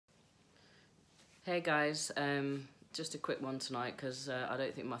Hey guys, just a quick one tonight because I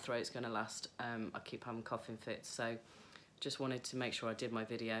don't think my throat's going to last. I keep having coughing fits, so just wanted to make sure I did my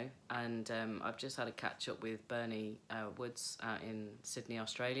video. And I've just had a catch up with Bernie Woods out in Sydney,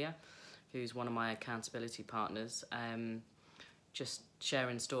 Australia, who's one of my accountability partners. Just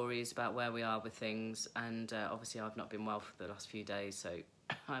sharing stories about where we are with things, and obviously I've not been well for the last few days, so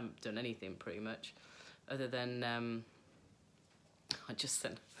I haven't done anything pretty much other than I just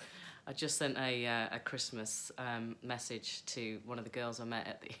sent a Christmas message to one of the girls I met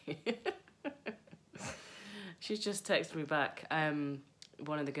at the she's just texted me back.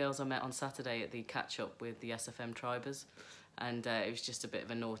 One of the girls I met on Saturday at the catch up with the SFM Tribers, and it was just a bit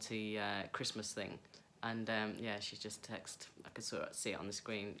of a naughty Christmas thing. And yeah, she just texted. I could sort of see it on the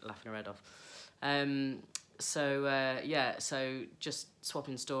screen, laughing her head off. Yeah, so just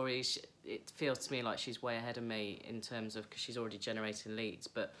swapping stories. It feels to me like she's way ahead of me in terms of, because she's already generating leads,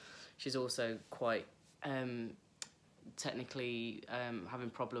 but she's also quite technically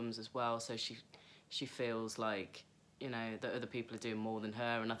having problems as well. So she feels like, you know, that other people are doing more than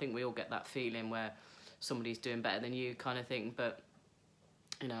her, and I think we all get that feeling where somebody's doing better than you, kind of thing. But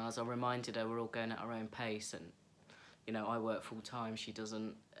you know, as I reminded her, we're all going at our own pace, and you know, I work full time. She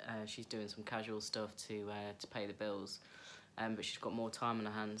doesn't. She's doing some casual stuff to pay the bills, but she's got more time on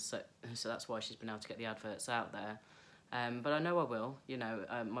her hands. So that's why she's been able to get the adverts out there. But I know I will. You know,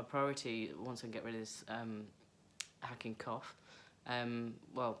 my priority, once I get rid of this hacking cough,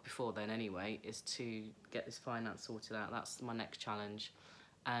 well, before then anyway, is to get this finance sorted out. That's my next challenge,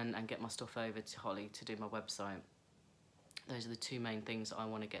 and get my stuff over to Holly to do my website. Those are the two main things that I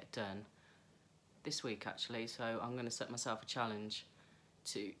want to get done this week, actually. So I'm going to set myself a challenge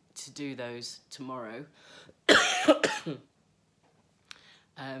to do those tomorrow, because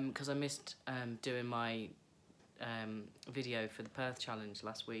I missed doing my video for the Perth challenge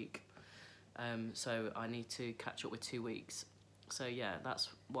last week, so I need to catch up with 2 weeks. So yeah, that's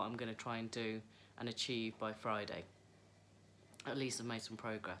what I'm going to try and do and achieve by Friday. At least I've made some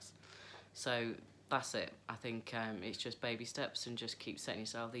progress. So that's it. I think it's just baby steps, and just keep setting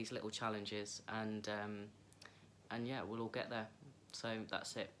yourself these little challenges, and yeah, we'll all get there. So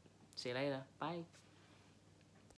that's it. See you later. Bye.